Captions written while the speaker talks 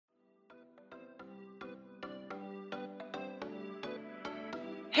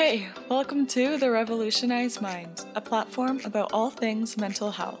Hey, welcome to The Revolutionized Mind, a platform about all things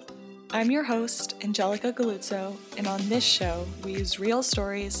mental health. I'm your host, Angelica Galuzzo, and on this show, we use real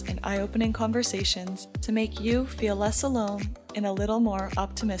stories and eye-opening conversations to make you feel less alone and a little more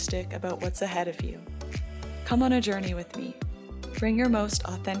optimistic about what's ahead of you. Come on a journey with me. Bring your most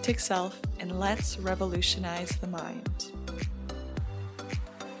authentic self, and let's revolutionize the mind.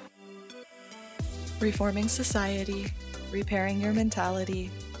 Reforming society, repairing your mentality,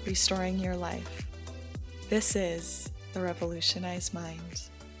 restoring your life. This is The Revolutionized Mind.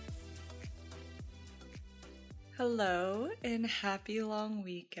 Hello and happy long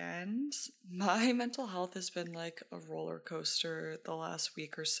weekend. My mental health has been like a roller coaster the last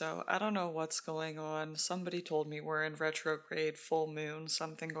week or so. I don't know what's going on. Somebody told me we're in retrograde, full moon,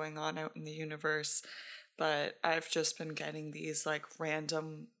 something going on out in the universe. But I've just been getting these like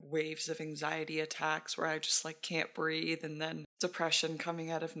random waves of anxiety attacks where I just like can't breathe, and then depression coming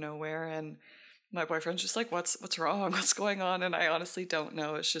out of nowhere. And my boyfriend's just like, what's wrong? What's going on? And I honestly don't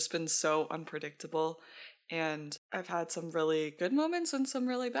know. It's just been so unpredictable. And I've had some really good moments and some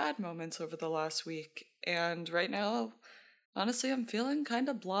really bad moments over the last week. And right now, honestly, I'm feeling kind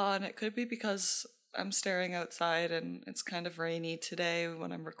of blah, and it could be because I'm staring outside and it's kind of rainy today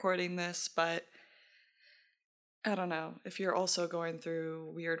when I'm recording this, but I don't know. If you're also going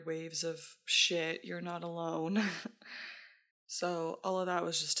through weird waves of shit, you're not alone. So, all of that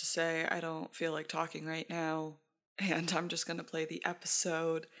was just to say I don't feel like talking right now, and I'm just going to play the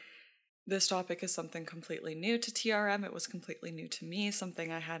episode. This topic is something completely new to TRM. It was completely new to me,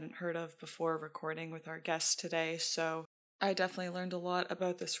 something I hadn't heard of before recording with our guest today. So, I definitely learned a lot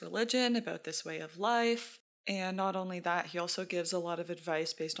about this religion, about this way of life. And not only that, he also gives a lot of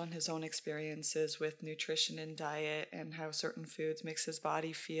advice based on his own experiences with nutrition and diet and how certain foods makes his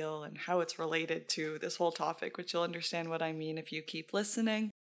body feel and how it's related to this whole topic, which you'll understand what I mean if you keep listening.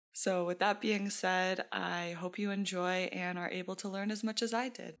 So with that being said, I hope you enjoy and are able to learn as much as I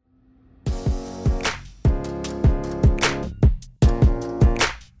did.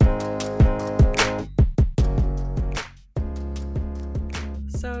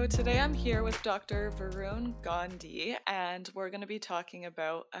 So today I'm here with Dr. Varun Gandhi, and we're going to be talking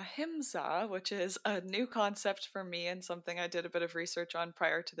about Ahimsa, which is a new concept for me and something I did a bit of research on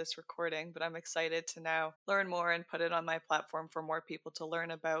prior to this recording, but I'm excited to now learn more and put it on my platform for more people to learn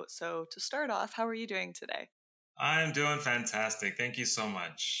about. So to start off, how are you doing today? I'm doing fantastic. Thank you so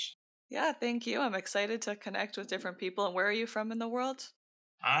much. Yeah, thank you. I'm excited to connect with different people. And where are you from in the world?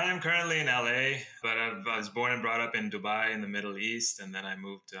 I am currently in LA, but I was born and brought up in Dubai in the Middle East, and then I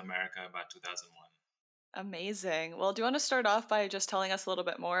moved to America about 2001. Amazing. Well, do you want to start off by just telling us a little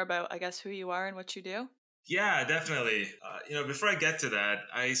bit more about, I guess, who you are and what you do? Yeah, definitely. Before I get to that,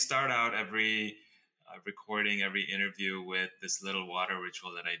 I start out every recording, every interview with this little water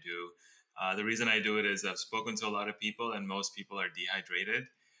ritual that I do. The reason I do it is I've spoken to a lot of people, and most people are dehydrated.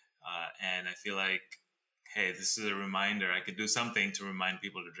 And I feel like, hey, this is a reminder. I could do something to remind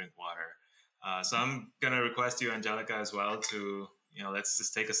people to drink water. So I'm going to request you, Angelica, as well to, let's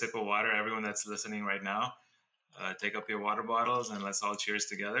just take a sip of water. Everyone that's listening right now, take up your water bottles and let's all cheers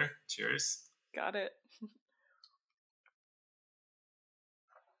together. Cheers. Got it.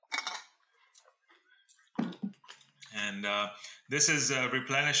 And this is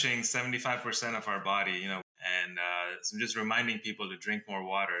replenishing 75% of our body, and so I'm just reminding people to drink more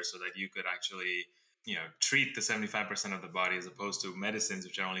water so that you could actually, treat the 75% of the body as opposed to medicines,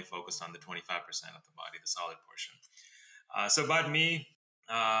 which are only focused on the 25% of the body, the solid portion. So about me,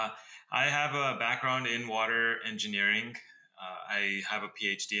 I have a background in water engineering. I have a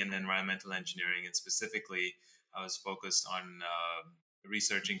PhD in environmental engineering, and specifically, I was focused on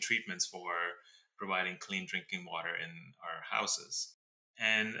researching treatments for providing clean drinking water in our houses.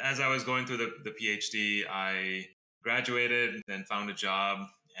 And as I was going through the PhD, I graduated, then found a job.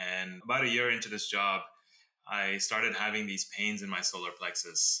 And about a year into this job, I started having these pains in my solar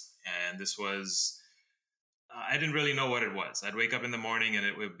plexus. And this was, I didn't really know what it was. I'd wake up in the morning and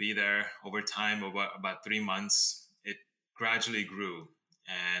it would be there over time, over about 3 months. It gradually grew.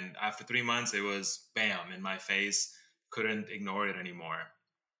 And after 3 months, it was bam in my face. Couldn't ignore it anymore.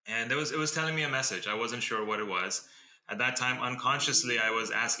 And it was telling me a message. I wasn't sure what it was. At that time, unconsciously, I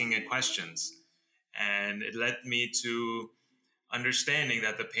was asking it questions. And it led me to understanding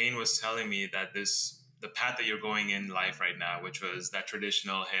that the pain was telling me that the path that you're going in life right now, which was that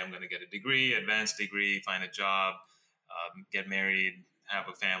traditional, hey, I'm going to get a degree, advanced degree, find a job, get married, have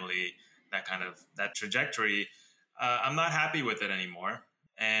a family, that trajectory, I'm not happy with it anymore.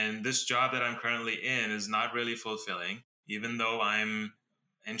 And this job that I'm currently in is not really fulfilling, even though I'm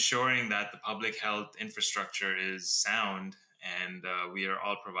ensuring that the public health infrastructure is sound and we are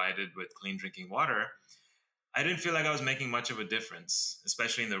all provided with clean drinking water, I didn't feel like I was making much of a difference,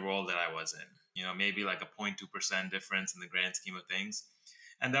 especially in the role that I was in. Maybe like a 0.2% difference in the grand scheme of things.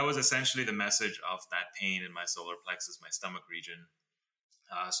 And that was essentially the message of that pain in my solar plexus, my stomach region.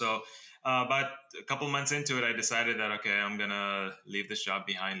 About a couple months into it, I decided that, okay, I'm going to leave this job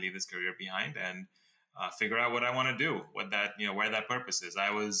behind, leave this career behind, and figure out what I want to do, where that purpose is. I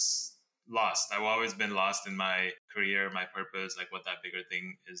was lost. I've always been lost in my career, my purpose, like what that bigger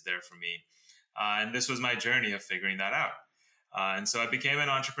thing is there for me. And this was my journey of figuring that out. And so I became an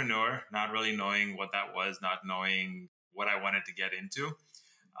entrepreneur, not really knowing what that was, not knowing what I wanted to get into.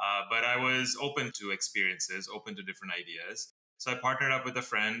 But I was open to experiences, open to different ideas. So I partnered up with a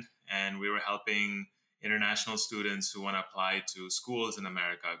friend, and we were helping international students who want to apply to schools in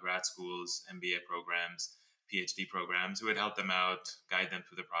America, grad schools, MBA programs, PhD programs. We would help them out, guide them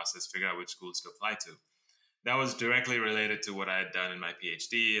through the process, figure out which schools to apply to. That was directly related to what I had done in my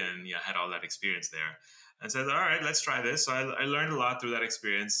PhD, and I had all that experience there. And said, all right, let's try this. So I learned a lot through that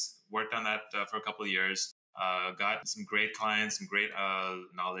experience, worked on that for a couple of years, got some great clients, some great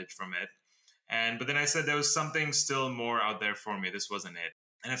knowledge from it. But then I said there was something still more out there for me. This wasn't it.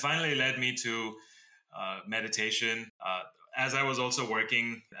 And it finally led me to meditation. As I was also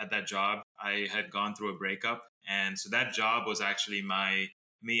working at that job, I had gone through a breakup. And so that job was actually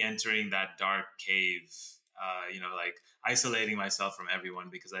me entering that dark cave, like isolating myself from everyone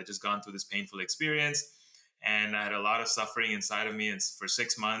because I just gone through this painful experience. And I had a lot of suffering inside of me. And for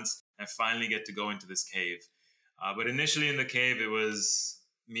 6 months, I finally get to go into this cave. But initially in the cave, it was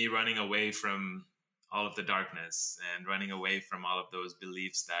me running away from all of the darkness and running away from all of those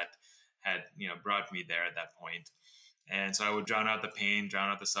beliefs that had brought me there at that point. And so I would drown out the pain,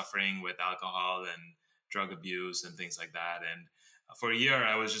 drown out the suffering with alcohol and drug abuse and things like that. And for a year,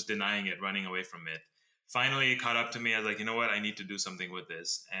 I was just denying it, running away from it. Finally, it caught up to me. I was like, you know what? I need to do something with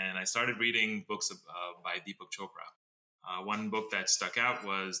this. And I started reading books by Deepak Chopra. One book that stuck out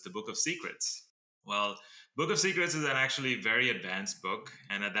was the Book of Secrets. Well, Book of Secrets is an actually very advanced book.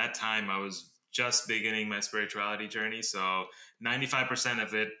 And at that time, I was just beginning my spirituality journey. So 95%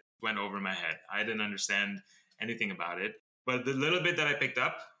 of it went over my head. I didn't understand anything about it. But the little bit that I picked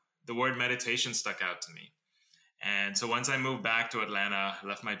up, the word meditation stuck out to me. And so once I moved back to Atlanta,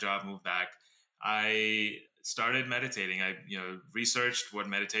 left my job, moved back, I started meditating. I researched what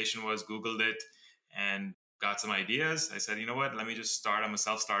meditation was, Googled it, and got some ideas. I said, you know what, let me just start. I'm a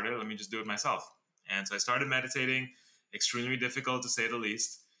self-starter. Let me just do it myself. And so I started meditating, extremely difficult to say the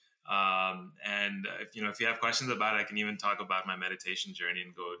least. If you have questions about it, I can even talk about my meditation journey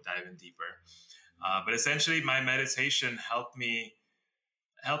and go dive in deeper. But essentially, my meditation helped me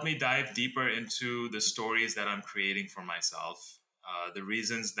dive deeper into the stories that I'm creating for myself, the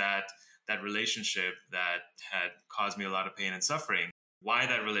reasons that relationship that had caused me a lot of pain and suffering, why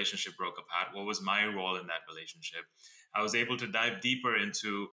that relationship broke apart, what was my role in that relationship. I was able to dive deeper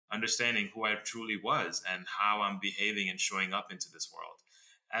into understanding who I truly was and how I'm behaving and showing up into this world.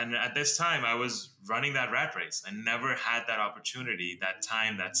 And at this time, I was running that rat race. I never had that opportunity, that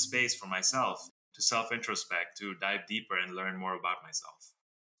time, that space for myself to self-introspect, to dive deeper and learn more about myself.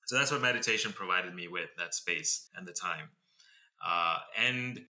 So that's what meditation provided me with, that space and the time.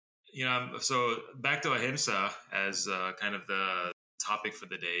 So back to Ahimsa as kind of the topic for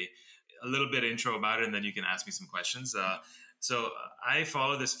the day, a little bit intro about it, and then you can ask me some questions. I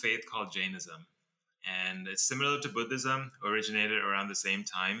follow this faith called Jainism, and it's similar to Buddhism, originated around the same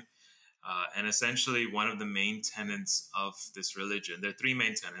time. And essentially, one of the main tenets of this religion, there are three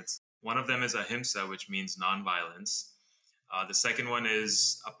main tenets. One of them is Ahimsa, which means nonviolence. The second one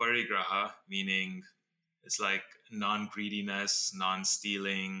is aparigraha, meaning it's like non-greediness,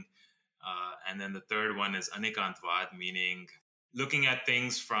 non-stealing. And then the third one is anikantvad, meaning looking at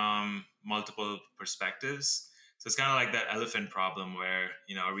things from multiple perspectives. So it's kind of like that elephant problem where,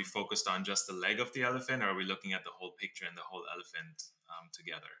 are we focused on just the leg of the elephant, or are we looking at the whole picture and the whole elephant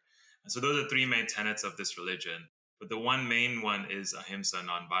together? And so those are three main tenets of this religion. But the one main one is Ahimsa,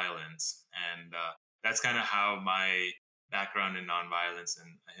 nonviolence. And that's kind of how my background in nonviolence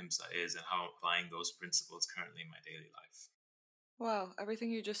and Ahimsa is, and how I'm applying those principles currently in my daily life. Wow,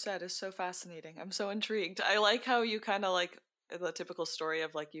 everything you just said is so fascinating. I'm so intrigued. I like how you kind of like the typical story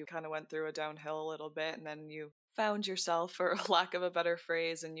of like you kind of went through a downhill a little bit and then you found yourself, for lack of a better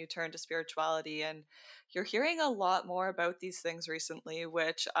phrase, and you turned to spirituality. And you're hearing a lot more about these things recently,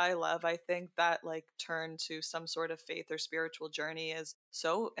 which I love. I think that like turn to some sort of faith or spiritual journey is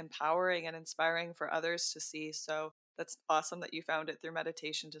so empowering and inspiring for others to see. So that's awesome that you found it through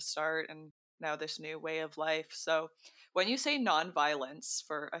meditation to start, and now this new way of life. So when you say nonviolence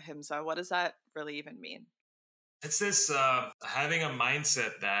for Ahimsa, what does that really even mean? It's this having a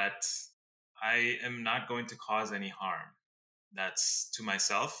mindset that I am not going to cause any harm. That's to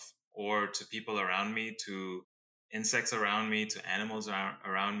myself or to people around me, to insects around me, to animals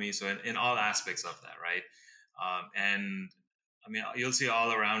around me. So in all aspects of that, right? And I mean, you'll see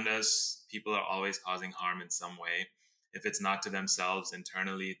all around us, people are always causing harm in some way. If it's not to themselves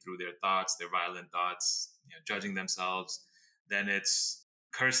internally through their thoughts, their violent thoughts, judging themselves, then it's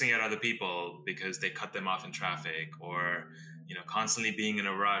cursing at other people because they cut them off in traffic, or constantly being in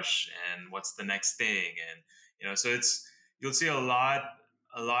a rush and what's the next thing, and so it's you'll see a lot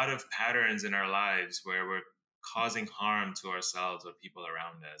of patterns in our lives where we're causing harm to ourselves or people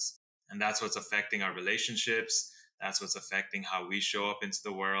around us, and that's what's affecting our relationships. That's what's affecting how we show up into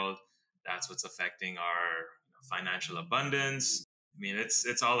the world. That's what's affecting our financial abundance. I mean,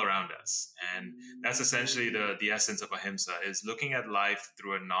 it's all around us, and that's essentially the essence of ahimsa, is looking at life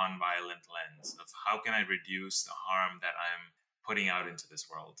through a non-violent lens of how can I reduce the harm that I'm putting out into this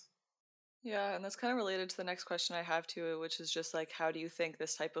world. Yeah, and that's kind of related to the next question I have too, which is just like, how do you think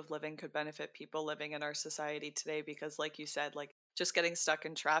this type of living could benefit people living in our society today? Because, like you said, like just getting stuck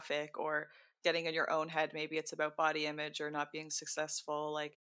in traffic or getting in your own head, maybe it's about body image or not being successful,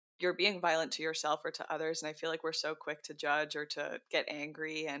 like you're being violent to yourself or to others. And I feel like we're so quick to judge or to get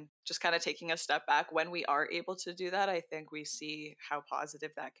angry, and just kind of taking a step back when we are able to do that, I think we see how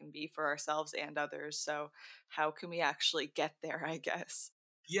positive that can be for ourselves and others. So, how can we actually get there, I guess?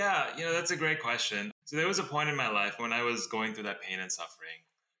 Yeah, that's a great question. So there was a point in my life when I was going through that pain and suffering.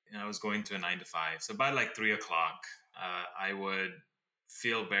 I was going to a 9 to 5. So by like 3 o'clock, I would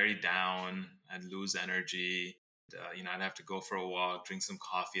feel very down. I'd lose energy. I'd have to go for a walk, drink some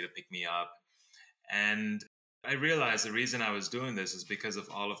coffee to pick me up. And I realized the reason I was doing this is because of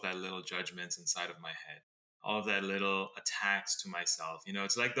all of that little judgments inside of my head, all of that little attacks to myself.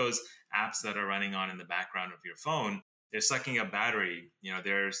 It's like those apps that are running on in the background of your phone. They're sucking up battery.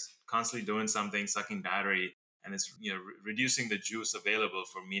 They're constantly doing something, sucking battery, and it's reducing the juice available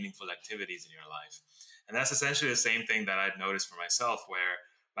for meaningful activities in your life. And that's essentially the same thing that I'd noticed for myself, where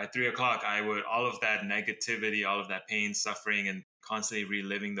by 3 o'clock, I would all of that negativity, all of that pain, suffering, and constantly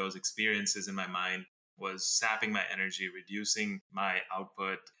reliving those experiences in my mind was sapping my energy, reducing my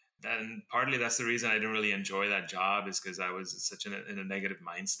output. And partly that's the reason I didn't really enjoy that job, is because I was such in a negative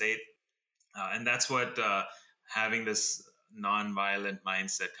mind state. And that's what having this non-violent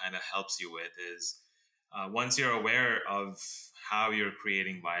mindset kind of helps you with, is once you're aware of how you're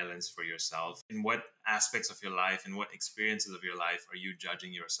creating violence for yourself, in what aspects of your life, in what experiences of your life are you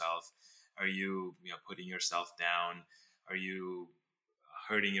judging yourself, are you, putting yourself down, are you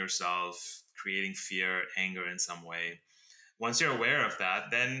hurting yourself, creating fear, anger in some way. Once you're aware of that,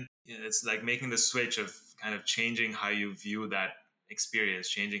 then it's like making the switch of kind of changing how you view that experience,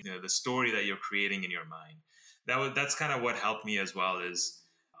 changing the story that you're creating in your mind. That's kind of what helped me as well, is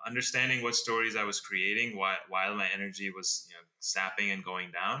understanding what stories I was creating while my energy was sapping and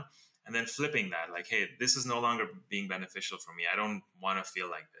going down, and then flipping that, like, hey, this is no longer being beneficial for me. I don't want to feel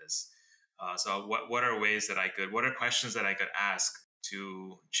like this. So what are ways that what are questions that I could ask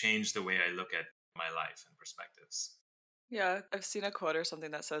to change the way I look at my life and perspectives? Yeah, I've seen a quote or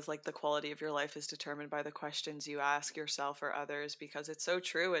something that says like the quality of your life is determined by the questions you ask yourself or others, because it's so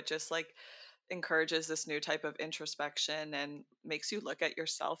true. It just like encourages this new type of introspection and makes you look at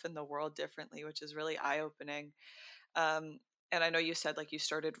yourself and the world differently, which is really eye-opening. Um and I know you said like you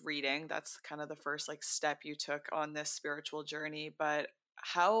started reading. That's kind of the first like step you took on this spiritual journey, but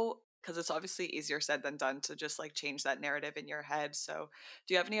how, because it's obviously easier said than done to just like change that narrative in your head. So,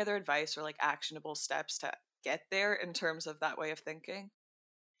 do you have any other advice or like actionable steps to get there in terms of that way of thinking?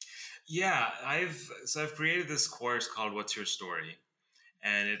 Yeah, I've created this course called What's Your Story?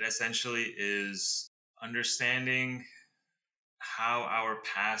 And it essentially is understanding how our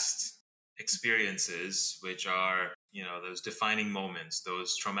past experiences, which are, those defining moments,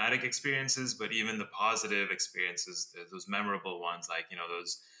 those traumatic experiences, but even the positive experiences, those memorable ones, like,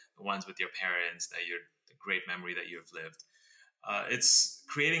 those the ones with your parents, the great memory that you've lived. It's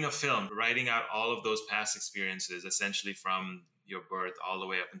creating a film, writing out all of those past experiences, essentially from your birth all the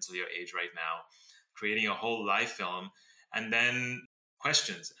way up until your age right now, creating a whole life film, and then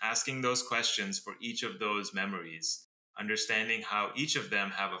questions, asking those questions for each of those memories, understanding how each of them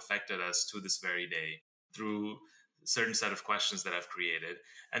have affected us to this very day through a certain set of questions that I've created.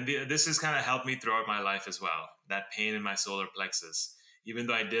 And this has kind of helped me throughout my life as well. That pain in my solar plexus, even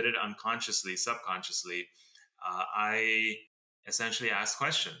though I did it unconsciously, subconsciously, I essentially ask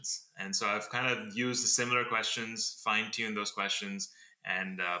questions. And so I've kind of used the similar questions, fine tuned those questions,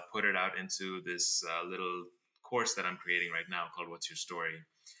 and put it out into this little course that I'm creating right now called What's Your Story?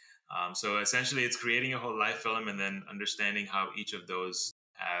 So essentially, it's creating a whole life film and then understanding how each of those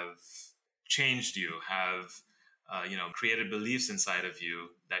have changed you, have created beliefs inside of you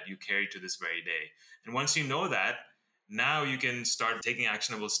that you carry to this very day. And once you know that, now you can start taking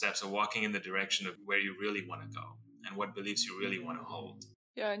actionable steps or walking in the direction of where you really want to go and what beliefs you really want to hold.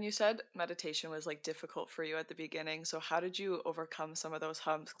 Yeah, and you said meditation was like difficult for you at the beginning. So how did you overcome some of those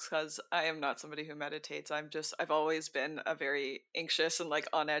humps? Because I am not somebody who meditates. I've always been a very anxious and like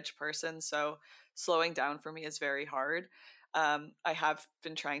on edge person. So slowing down for me is very hard. I have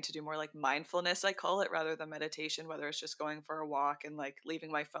been trying to do more like mindfulness, I call it, rather than meditation, whether it's just going for a walk and like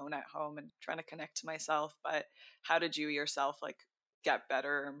leaving my phone at home and trying to connect to myself. But how did you yourself like get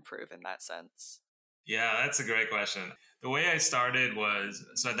better or improve in that sense? Yeah, that's a great question. The way I started was,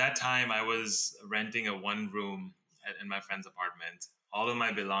 so at that time I was renting a one room in my friend's apartment. All of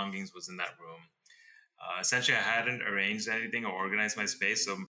my belongings was in that room. Essentially, I hadn't arranged anything or organized my space,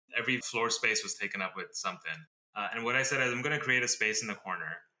 so every floor space was taken up with something. And what I said is, I'm going to create a space in the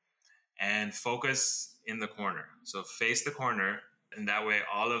corner and focus in the corner. So face the corner, and that way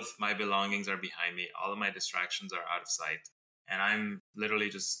all of my belongings are behind me, all of my distractions are out of sight, and I'm literally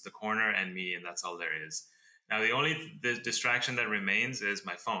just the corner and me, and that's all there is. Now, the distraction that remains is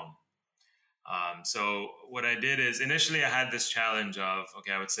my phone. So what I did is initially I had this challenge of,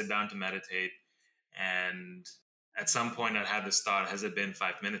 okay, I would sit down to meditate, and at some point I'd have this thought, has it been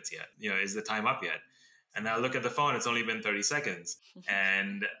 5 minutes yet? Is the time up yet? And I look at the phone, it's only been 30 seconds.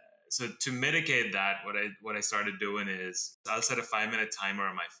 And so to mitigate that, what I started doing is I'll set a 5 minute timer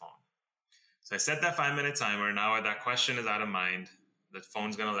on my phone. So I set that 5 minute timer. Now that question is out of mind. The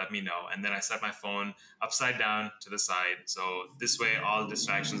phone's going to let me know. And then I set my phone upside down to the side. So this way, all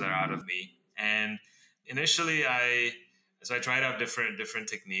distractions are out of me. And initially, I tried out different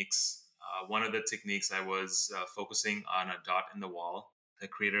techniques. One of the techniques I was focusing on a dot in the wall. I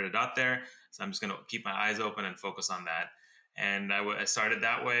created a dot there. So I'm just going to keep my eyes open and focus on that. And I started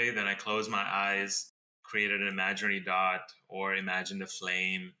that way. Then I closed my eyes, created an imaginary dot, or imagined a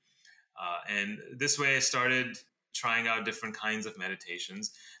flame. And this way I started trying out different kinds of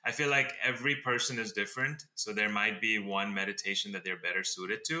meditations. I feel like every person is different. So there might be one meditation that they're better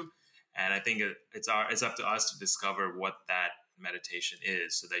suited to. And I think it's up to us to discover what that meditation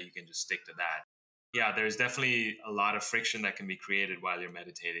is so that you can just stick to that. Yeah, there's definitely a lot of friction that can be created while you're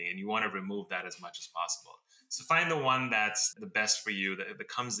meditating, and you want to remove that as much as possible. So find the one that's the best for you, that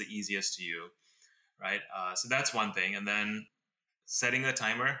comes the easiest to you, right? So that's one thing. And then setting a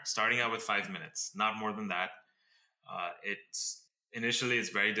timer, starting out with 5 minutes, not more than that. It's initially it's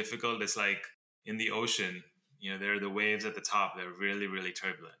very difficult. It's like in the ocean, there are the waves at the top. They're really, really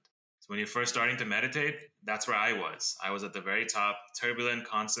turbulent. So when you're first starting to meditate, that's where I was. I was at the very top, turbulent,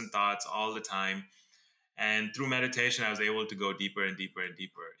 constant thoughts all the time. And through meditation, I was able to go deeper and deeper and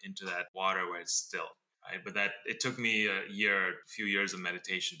deeper into that water where it's still, right? But that it took me a few years of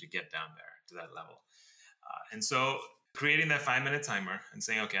meditation to get down there to that level. And so creating that 5 minute timer and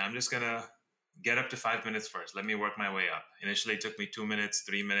saying, okay, I'm just going to get up to 5 minutes first. Let me work my way up. Initially, it took me 2 minutes,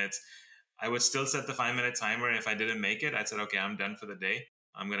 3 minutes. I would still set the 5 minute timer. And if I didn't make it, I said, okay, I'm done for the day.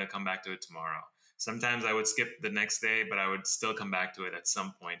 I'm going to come back to it tomorrow. Sometimes I would skip the next day, but I would still come back to it at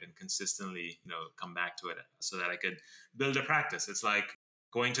some point and consistently, come back to it so that I could build a practice. It's like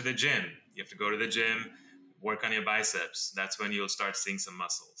going to the gym. You have to go to the gym, work on your biceps. That's when you'll start seeing some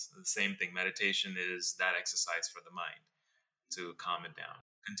muscles. The same thing. Meditation is that exercise for the mind to calm it down.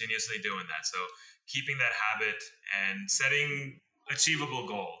 Continuously doing that. So keeping that habit and setting achievable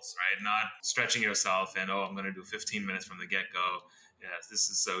goals, right? Not stretching yourself and, I'm going to do 15 minutes from the get-go. Yes, this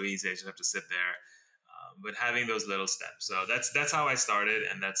is so easy. I just have to sit there. But having those little steps. So that's how I started,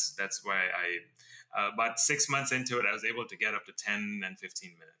 and that's why about 6 months into it, I was able to get up to 10 and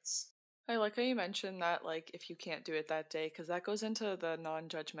 15 minutes. I like how you mentioned that, like, if you can't do it that day, because that goes into the non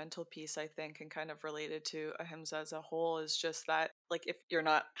judgmental piece, I think, and kind of related to Ahimsa as a whole, is just that, like, if you're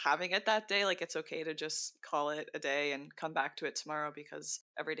not having it that day, like, it's okay to just call it a day and come back to it tomorrow because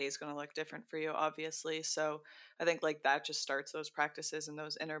every day is going to look different for you, obviously. So I think, like, that just starts those practices and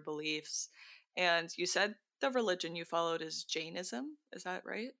those inner beliefs. And you said the religion you followed is Jainism. Is that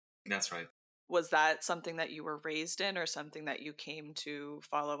right? That's right. Was that something that you were raised in or something that you came to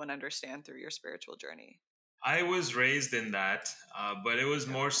follow and understand through your spiritual journey? I was raised in that, but it was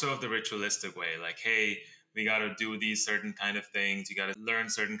more so of the ritualistic way. Like, hey, we got to do these certain kind of things. You got to learn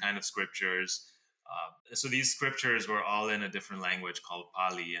certain kind of scriptures. So these scriptures were all in a different language called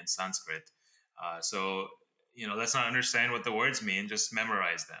Pali and Sanskrit. So, let's not understand what the words mean. Just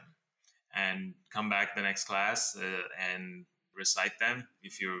memorize them and come back the next class and recite them.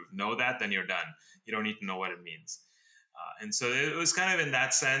 If you know that, then you're done. You don't need to know what it means. And so it was kind of in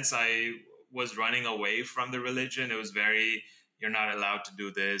that sense, I was running away from the religion. It was very, you're not allowed to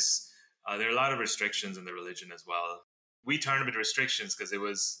do this. There are a lot of restrictions in the religion as well. We turned with restrictions because it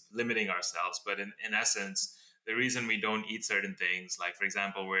was limiting ourselves. But in essence, the reason we don't eat certain things, like for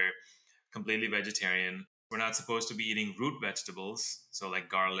example, we're completely vegetarian. We're not supposed to be eating root vegetables, so like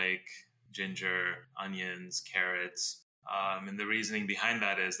garlic, ginger, onions, carrots. And the reasoning behind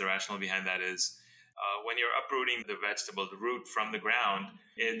that is, the rationale behind that is, when you're uprooting the vegetable, the root from the ground,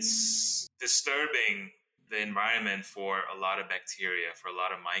 it's disturbing the environment for a lot of bacteria, for a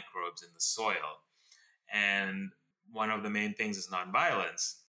lot of microbes in the soil. And one of the main things is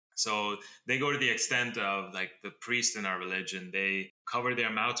nonviolence. So they go to the extent of, like, the priest in our religion, they cover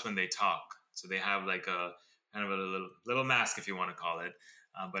their mouths when they talk. So they have like a kind of a little mask, if you want to call it,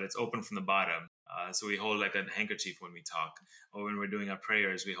 but it's open from the bottom. So we hold like a handkerchief when we talk, or when we're doing our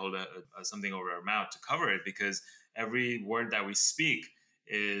prayers, we hold something over our mouth to cover it, because every word that we speak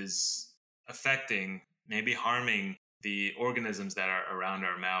is affecting, maybe harming the organisms that are around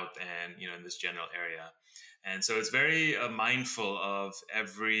our mouth and, in this general area. And so it's very mindful of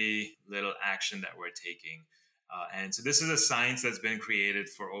every little action that we're taking. And so this is a science that's been created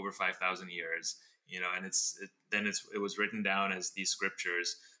for over 5,000 years, and it was written down as these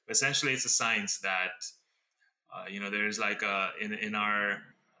scriptures. But essentially, it's a science that, there's like in our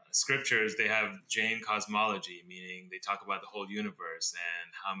scriptures, they have Jain cosmology, meaning they talk about the whole universe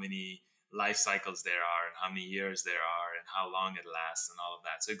and how many life cycles there are and how many years there are and how long it lasts and all of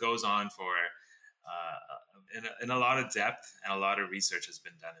that. So it goes on for in a lot of depth, and a lot of research has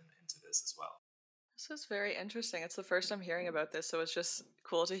been done into this as well. This is very interesting. It's the first I'm hearing about this, so it's just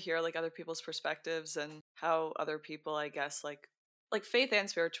cool to hear like other people's perspectives and how other people, I guess, like faith and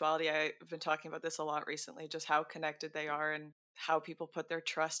spirituality. I've been talking about this a lot recently, just how connected they are and how people put their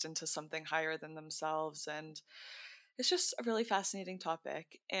trust into something higher than themselves. And it's just a really fascinating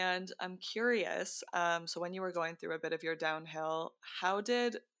topic. And I'm curious, so when you were going through a bit of your downhill, how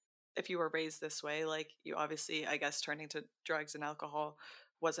did, if you were raised this way, like you obviously, I guess, turning to drugs and alcohol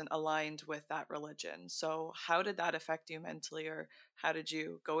wasn't aligned with that religion. So how did that affect you mentally, or how did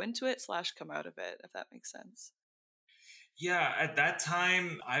you go into it slash come out of it, if that makes sense? Yeah, at that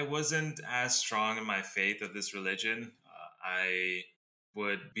time, I wasn't as strong in my faith of this religion. I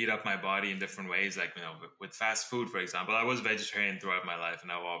would beat up my body in different ways, like, with fast food, for example. I was vegetarian throughout my life,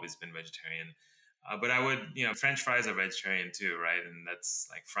 and I've always been vegetarian. But I would, French fries are vegetarian too, right? And that's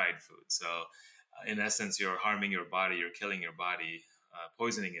like fried food. So, in essence, you're harming your body, you're killing your body,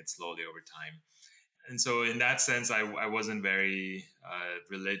 poisoning it slowly over time. And so in that sense, I wasn't very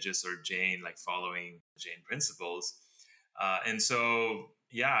religious or Jain, like following Jain principles. And so,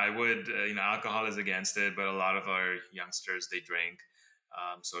 yeah, I would, alcohol is against it, but a lot of our youngsters, they drink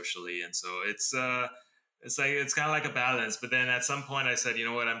socially. And so it's kind of like a balance. But then at some point I said, you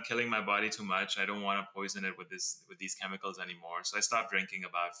know what, I'm killing my body too much. I don't want to poison it with these chemicals anymore. So I stopped drinking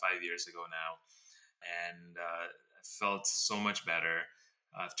about 5 years ago now. And I felt so much better.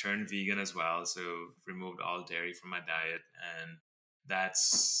 I've turned vegan as well, so removed all dairy from my diet, and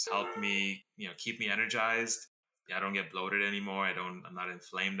that's helped me, keep me energized. I don't get bloated anymore. I'm not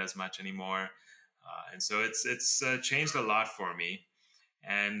inflamed as much anymore, and so it's changed a lot for me,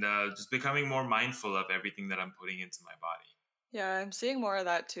 and just becoming more mindful of everything that I'm putting into my body. Yeah, I'm seeing more of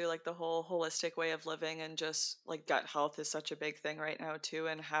that too, like the whole holistic way of living, and just like gut health is such a big thing right now too,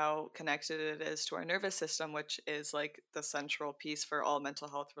 and how connected it is to our nervous system, which is like the central piece for all mental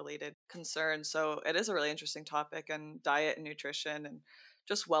health related concerns. So it is a really interesting topic, and diet and nutrition and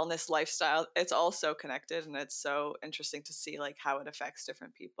just wellness lifestyle, it's all so connected, and it's so interesting to see like how it affects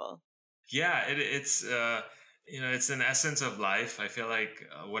different people. Yeah, it's an essence of life. I feel like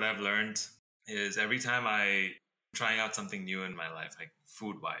what I've learned is every time I trying out something new in my life, like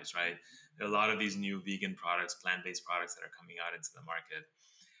food wise, right? There are a lot of these new vegan products, plant based products that are coming out into the market,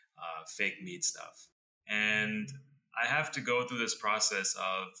 fake meat stuff, and I have to go through this process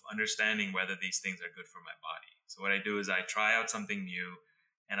of understanding whether these things are good for my body. So what I do is I try out something new,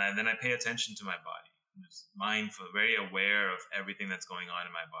 and then I pay attention to my body. I'm just mindful, very aware of everything that's going on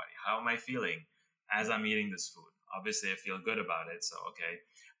in my body. How am I feeling as I'm eating this food? Obviously, I feel good about it. So, okay.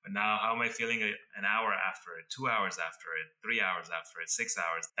 But now, how am I feeling an hour after it, 2 hours after it, 3 hours after it, 6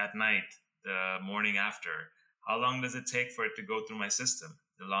 hours, that night, the morning after? How long does it take for it to go through my system?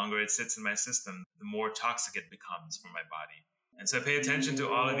 The longer it sits in my system, the more toxic it becomes for my body. And so I pay attention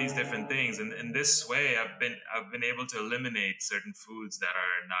to all of these different things. And in this way, I've been able to eliminate certain foods that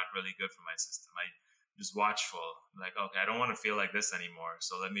are not really good for my system. I just watchful, like, okay, I don't want to feel like this anymore,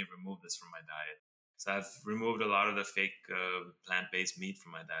 so let me remove this from my diet. So I've removed a lot of the fake plant-based meat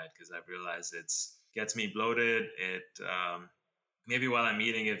from my diet, because I've realized it's gets me bloated. It maybe while I'm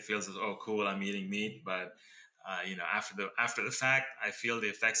eating, it feels oh cool, I'm eating meat, but after the fact, I feel the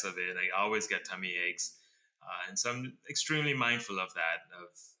effects of it. I always get tummy aches, and so I'm extremely mindful of that,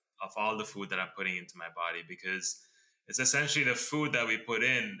 of all the food that I'm putting into my body, because it's essentially the food that we put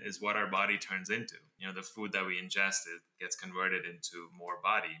in is what our body turns into. The food that we ingest, it gets converted into more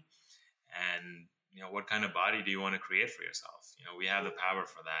body, and what kind of body do you want to create for yourself? We have the power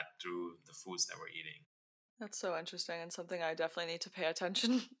for that through the foods that we're eating. That's so interesting and something I definitely need to pay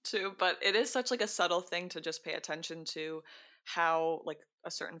attention to. But it is such like a subtle thing to just pay attention to how like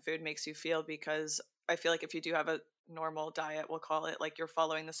a certain food makes you feel, because I feel like if you do have a normal diet, we'll call it, like you're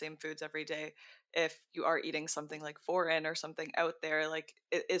following the same foods every day. If you are eating something like foreign or something out there, like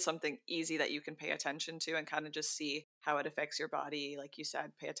it is something easy that you can pay attention to and kind of just see how it affects your body. Like you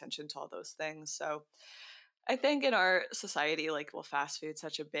said, pay attention to all those things. So I think in our society, like, well, fast food's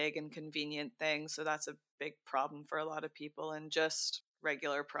such a big and convenient thing. So that's a big problem for a lot of people, and just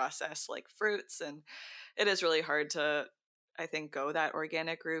regular processed like fruits. And it is really hard to, I think, go that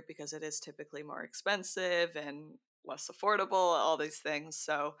organic route because it is typically more expensive and less affordable, all these things.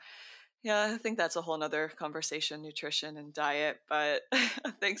 So, yeah, I think that's a whole nother conversation, nutrition and diet. But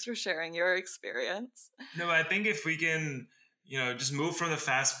thanks for sharing your experience. No, I think if we can, just move from the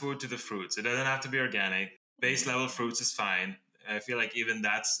fast food to the fruits, it doesn't have to be organic. Base level fruits is fine. I feel like even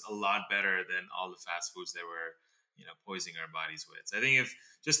that's a lot better than all the fast foods that we're, poisoning our bodies with. So I think if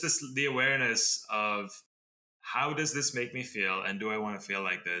just the awareness of how does this make me feel, and do I want to feel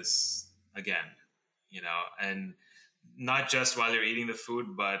like this again, and not just while you're eating the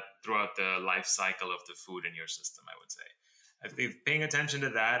food, but throughout the life cycle of the food in your system, I would say. I think paying attention to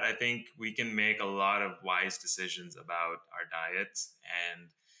that, I think we can make a lot of wise decisions about our diet, and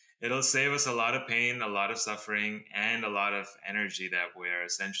it'll save us a lot of pain, a lot of suffering, and a lot of energy that we're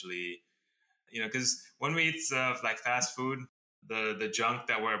essentially, because when we eat like fast food, the junk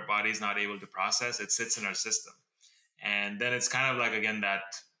that our body's not able to process, it sits in our system. And then it's kind of like, again, that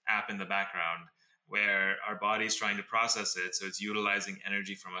app in the background where our body's trying to process it. So it's utilizing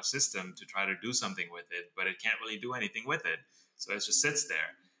energy from our system to try to do something with it, but it can't really do anything with it. So it just sits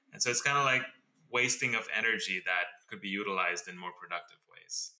there. And so it's kind of like wasting of energy that could be utilized in more productive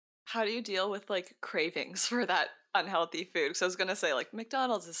ways. How do you deal with like cravings for that unhealthy food? Because I was gonna say like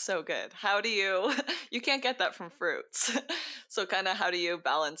McDonald's is so good. How do you you can't get that from fruits. So kind of how do you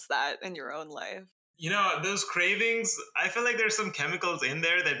balance that in your own life? Those cravings, I feel like there's some chemicals in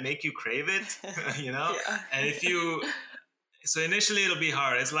there that make you crave it, Yeah. And so initially it'll be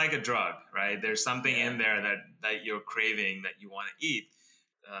hard. It's like a drug, right? There's something Yeah. in there that you're craving, that you want to eat.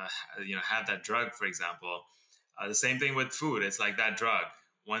 Have that drug, for example. The same thing with food. It's like that drug.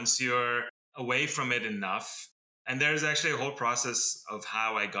 Once you're away from it enough, and there's actually a whole process of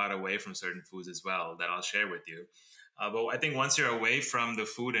how I got away from certain foods as well that I'll share with you. But I think once you're away from the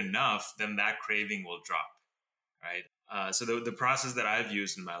food enough, then that craving will drop, right? So the process that I've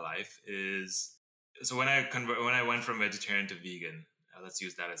used in my life is, so when I went from vegetarian to vegan, let's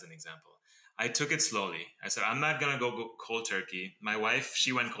use that as an example. I took it slowly. I said, I'm not gonna go cold turkey. My wife,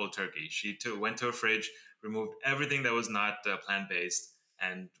 she went cold turkey. She went to her fridge, removed everything that was not plant based,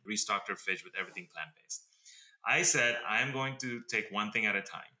 and restocked her fridge with everything plant based. I said, I'm going to take one thing at a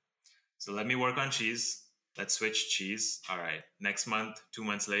time. So let me work on cheese. Let's switch cheese. All right. Next month, 2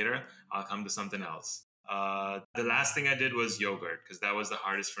 months later, I'll come to something else. The last thing I did was yogurt, because that was the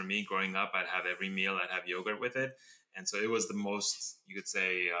hardest for me growing up. I'd have every meal, I'd have yogurt with it. And so it was the most, you could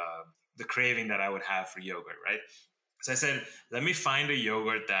say, the craving that I would have for yogurt, right? So I said, let me find a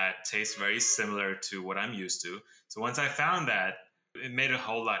yogurt that tastes very similar to what I'm used to. So once I found that, it made it a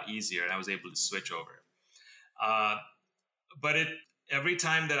whole lot easier, and I was able to switch over. Uh, but every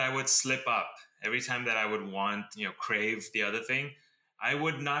time that I would slip up, every time that I would want, crave the other thing, I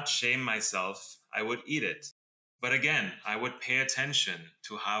would not shame myself. I would eat it. But again, I would pay attention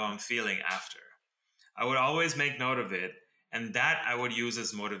to how I'm feeling after. I would always make note of it, and that I would use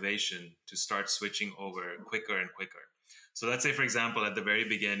as motivation to start switching over quicker and quicker. So let's say, for example, at the very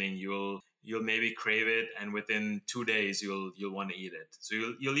beginning, you'll maybe crave it, and within 2 days, you'll want to eat it. So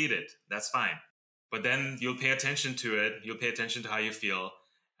you'll eat it. That's fine. But then you'll pay attention to it. You'll pay attention to how you feel.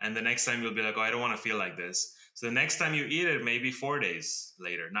 And the next time you'll be like, oh, I don't want to feel like this. So the next time you eat it, maybe 4 days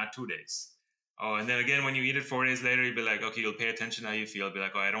later, not 2 days. Oh, and then again, when you eat it 4 days later, you'll be like, okay, you'll pay attention to how you feel. Be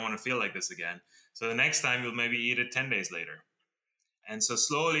like, oh, I don't want to feel like this again. So the next time you'll maybe eat it 10 days later. And so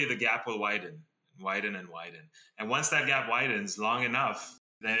slowly the gap will widen, widen and widen. And once that gap widens long enough,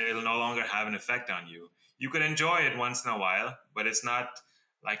 then it'll no longer have an effect on you. You could enjoy it once in a while, but it's not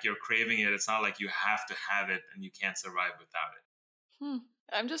like you're craving it. It's not like you have to have it and you can't survive without it. Hmm.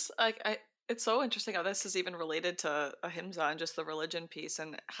 I'm just like It's so interesting how this is even related to Ahimsa and just the religion piece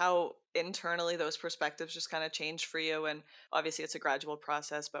and how internally those perspectives just kind of change for you. And obviously, it's a gradual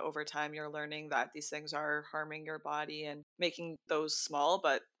process, but over time, you're learning that these things are harming your body and making those small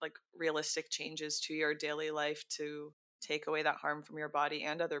but like realistic changes to your daily life to take away that harm from your body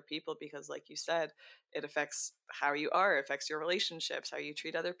and other people. Because, like you said, it affects how you are, it affects your relationships, how you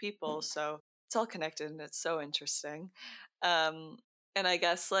treat other people. So it's all connected and it's so interesting. Um, and I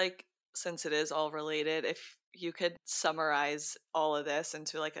guess, like, since it is all related, if you could summarize all of this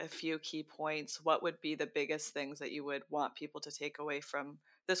into like a few key points, what would be the biggest things that you would want people to take away from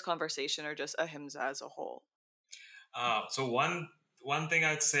this conversation or just Ahimsa as a whole? So one thing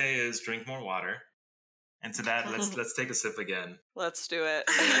I'd say is drink more water. And to that, let's take a sip again. Let's do it.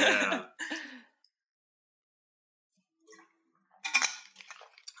 Yeah.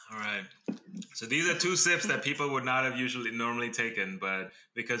 All right. So these are two sips that people would not have usually normally taken, but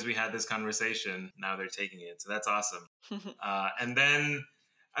because we had this conversation, now they're taking it. So that's awesome. And then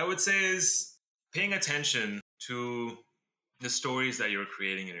I would say is paying attention to the stories that you're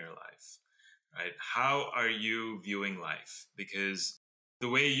creating in your life, right? How are you viewing life? Because the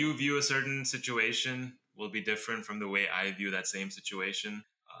way you view a certain situation will be different from the way I view that same situation.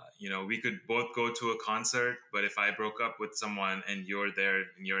 We could both go to a concert, but if I broke up with someone and you're there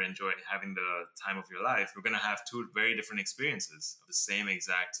and you're enjoying having the time of your life, we're going to have two very different experiences of the same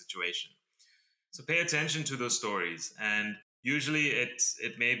exact situation. So pay attention to those stories. And usually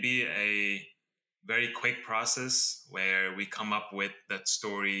it may be a very quick process where we come up with that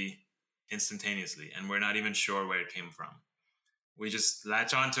story instantaneously and we're not even sure where it came from. We just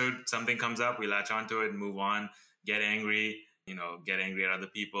latch onto it, something comes up, we latch onto it, move on, get angry, get angry at other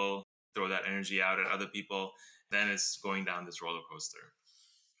people, throw that energy out at other people. Then it's going down this roller coaster.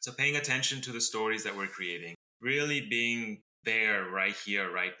 So paying attention to the stories that we're creating, really being there right here,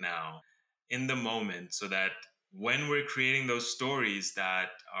 right now, in the moment, so that when we're creating those stories that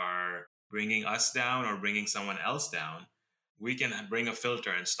are bringing us down or bringing someone else down, we can bring a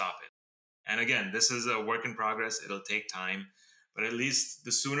filter and stop it. And again, this is a work in progress. It'll take time, but at least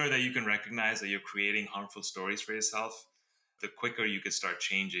the sooner that you can recognize that you're creating harmful stories for yourself, the quicker you could start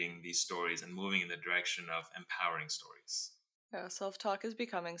changing these stories and moving in the direction of empowering stories. Yeah, self-talk is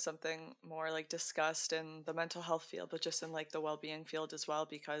becoming something more like discussed in the mental health field, but just in like the well-being field as well,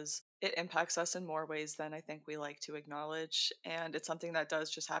 because it impacts us in more ways than I think we like to acknowledge. And it's something that does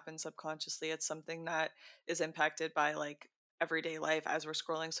just happen subconsciously. It's something that is impacted by like everyday life as we're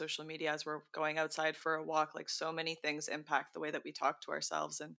scrolling social media, as we're going outside for a walk. Like so many things impact the way that we talk to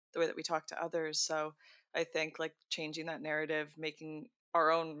ourselves and the way that we talk to others. So I think like changing that narrative, making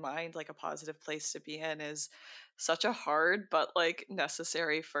our own mind like a positive place to be in is such a hard but like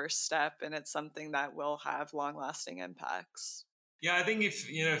necessary first step, and it's something that will have long lasting impacts. Yeah, I think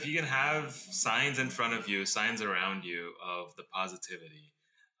if you can have signs in front of you, signs around you of the positivity.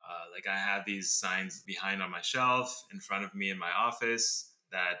 Like I have these signs behind on my shelf, in front of me in my office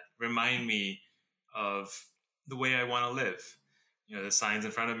that remind me of the way I want to live. The signs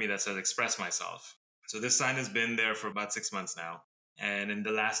in front of me that says express myself. So this sign has been there for about 6 months now. And in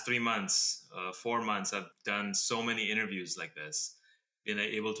the last 3 months, 4 months, I've done so many interviews like this, been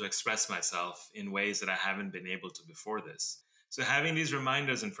able to express myself in ways that I haven't been able to before this. So having these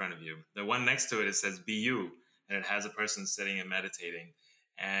reminders in front of you, the one next to it, it says be you, and it has a person sitting and meditating.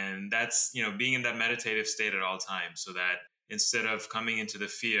 And that's, being in that meditative state at all times, so that instead of coming into the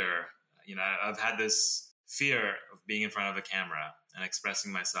fear, I've had this fear of being in front of a camera and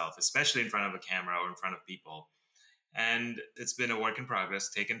expressing myself, especially in front of a camera or in front of people. And it's been a work in progress,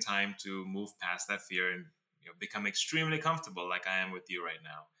 taken time to move past that fear and become extremely comfortable like I am with you right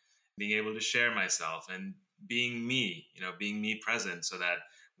now. Being able to share myself and being me present, so that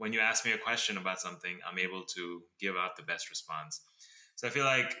when you ask me a question about something, I'm able to give out the best response. So I feel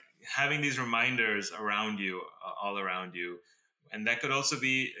like having these reminders around you, all around you, and that could also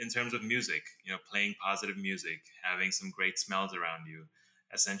be in terms of music, playing positive music, having some great smells around you,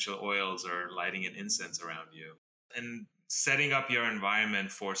 essential oils or lighting an incense around you, and setting up your environment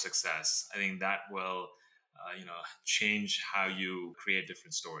for success. I think that will, change how you create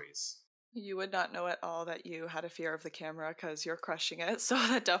different stories. You would not know at all that you had a fear of the camera because you're crushing it. So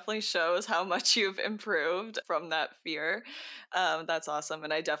that definitely shows how much you've improved from that fear. That's awesome.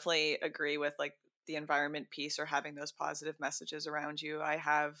 And I definitely agree with like the environment piece or having those positive messages around you. I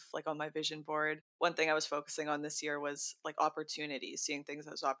have like on my vision board, one thing I was focusing on this year was like opportunities, seeing things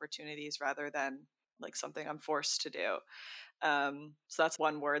as opportunities rather than like something I'm forced to do. So that's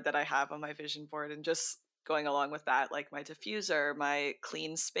one word that I have on my vision board. And just going along with that, like my diffuser, my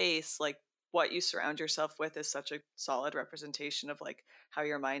clean space, like what you surround yourself with is such a solid representation of like how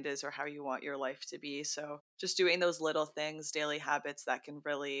your mind is or how you want your life to be. So just doing those little things, daily habits that can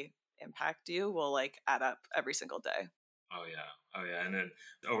really impact you will like add up every single day. Oh yeah, oh yeah, and then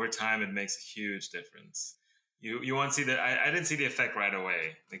over time it makes a huge difference. You won't see that. I didn't see the effect right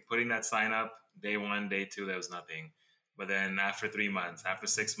away. Like putting that sign up, day one, day two, there was nothing. But then after 3 months, after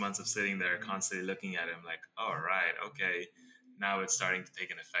 6 months of sitting there, constantly looking at it, I'm like, all right, okay, now it's starting to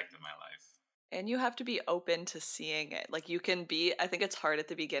take an effect in my life. And you have to be open to seeing it. Like you can be, I think it's hard at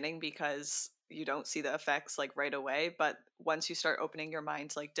the beginning because you don't see the effects like right away. But once you start opening your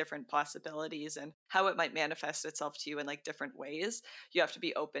mind to like different possibilities and how it might manifest itself to you in like different ways, you have to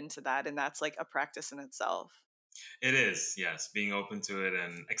be open to that. And that's like a practice in itself. It is, yes, being open to it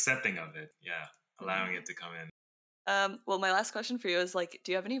and accepting of it. Yeah, allowing Mhm. it to come in. Well, my last question for you is like,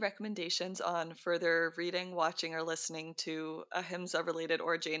 do you have any recommendations on further reading, watching, or listening to Ahimsa related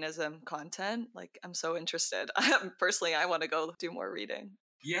or Jainism content? Like, I'm so interested. Personally, I want to go do more reading.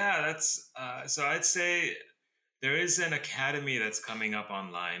 Yeah, that's so. I'd say there is an academy that's coming up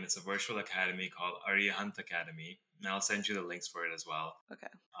online. It's a virtual academy called Arihant Academy, and I'll send you the links for it as well. Okay.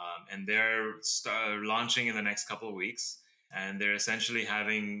 And they're launching in the next couple of weeks. And they're essentially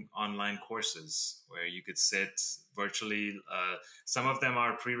having online courses where you could sit virtually. Some of them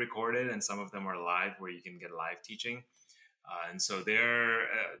are pre-recorded, and some of them are live, where you can get live teaching. And so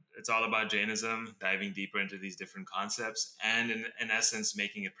it's all about Jainism, diving deeper into these different concepts, and in essence,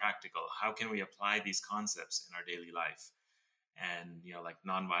 making it practical. How can we apply these concepts in our daily life? And like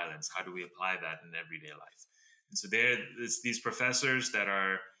nonviolence, how do we apply that in everyday life? And so it's these professors that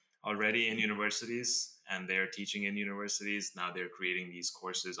are already in universities and they're teaching in universities. Now they're creating these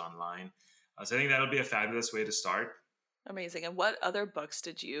courses online. So I think that'll be a fabulous way to start. Amazing. And what other books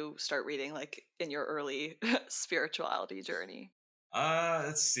did you start reading like in your early spirituality journey?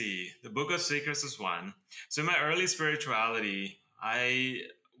 Let's see. The Book of Secrets is one. So in my early spirituality,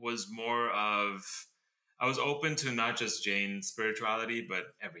 was more of I was open to not just Jain spirituality,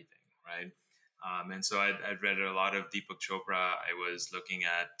 but everything, right? And so I'd read a lot of Deepak Chopra. I was looking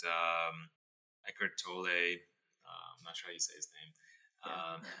at Eckhart Tolle. I'm not sure how you say his name.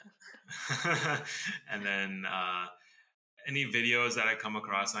 And then any videos that I come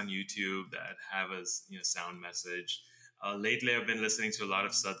across on YouTube that have a sound message. Lately, I've been listening to a lot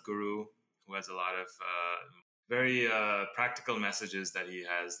of Sadhguru, who has a lot of very practical messages that he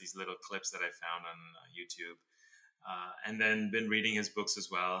has. These little clips that I found on YouTube, and then been reading his books as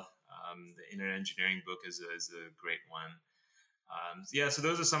well. The Inner Engineering book is a great one. Yeah, so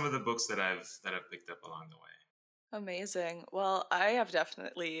those are some of the books that I've picked up along the way. Amazing. Well, I have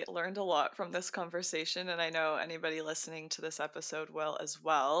definitely learned a lot from this conversation, and I know anybody listening to this episode will as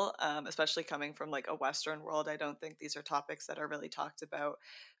well, especially coming from like a Western world. I don't think these are topics that are really talked about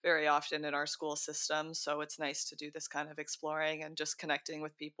very often in our school system. So it's nice to do this kind of exploring and just connecting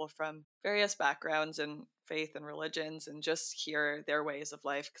with people from various backgrounds and faith and religions and just hear their ways of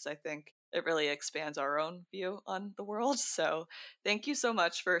life because I think it really expands our own view on the world. So thank you so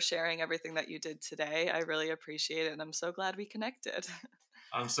much for sharing everything that you did today. I really appreciate it, and I'm so glad we connected.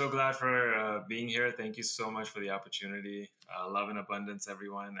 I'm so glad for being here. Thank you so much for the opportunity. Love and abundance,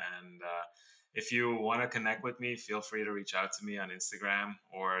 everyone. And if you want to connect with me, feel free to reach out to me on Instagram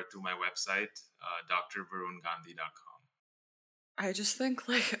or through my website, drvarungandhi.com. I just think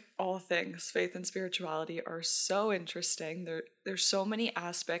like all things faith and spirituality are so interesting. There's so many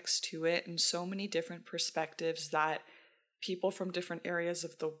aspects to it and so many different perspectives that people from different areas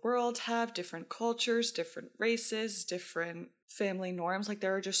of the world have, different cultures, different races, different family norms. Like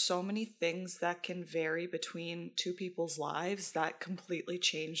there are just so many things that can vary between two people's lives that completely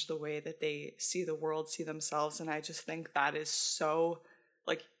change the way that they see the world, see themselves. And I just think that is so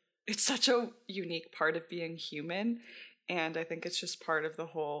like it's such a unique part of being human. And I think it's just part of the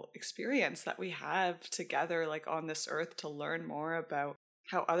whole experience that we have together, like on this earth, to learn more about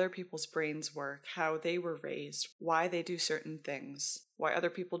how other people's brains work, how they were raised, why they do certain things, why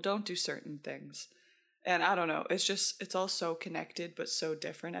other people don't do certain things. And I don't know, it's all so connected, but so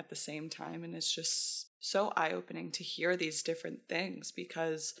different at the same time. And it's just so eye opening to hear these different things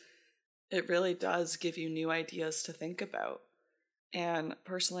because it really does give you new ideas to think about. And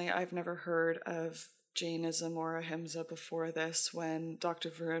personally, I've never heard of Jainism or Ahimsa before this. When Dr.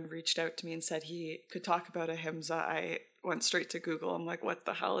 Varun reached out to me and said he could talk about Ahimsa, I went straight to Google. I'm like, what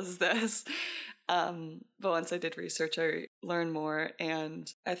the hell is this? But once I did research, I learned more, and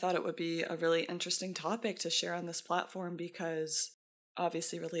I thought it would be a really interesting topic to share on this platform because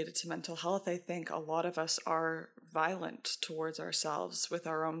obviously related to mental health, I think a lot of us are violent towards ourselves with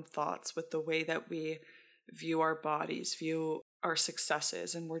our own thoughts, with the way that we view our bodies, view our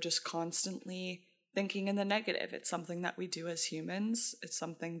successes and we're just constantly thinking in the negative. It's something that we do as humans. It's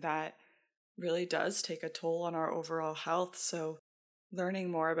something that really does take a toll on our overall health. So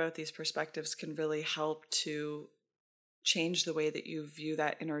learning more about these perspectives can really help to change the way that you view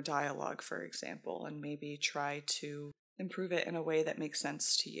that inner dialogue, for example, and maybe try to improve it in a way that makes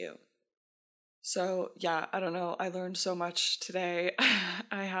sense to you. So, yeah, I don't know. I learned so much today.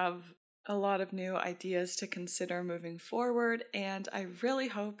 I have a lot of new ideas to consider moving forward, and I really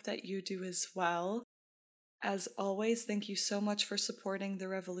hope that you do as well. As always, thank you so much for supporting the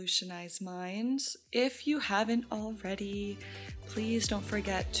Revolutionized Mind. If you haven't already, please don't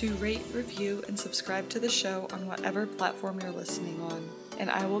forget to rate, review, and subscribe to the show on whatever platform you're listening on. And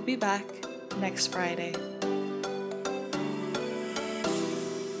I will be back next Friday.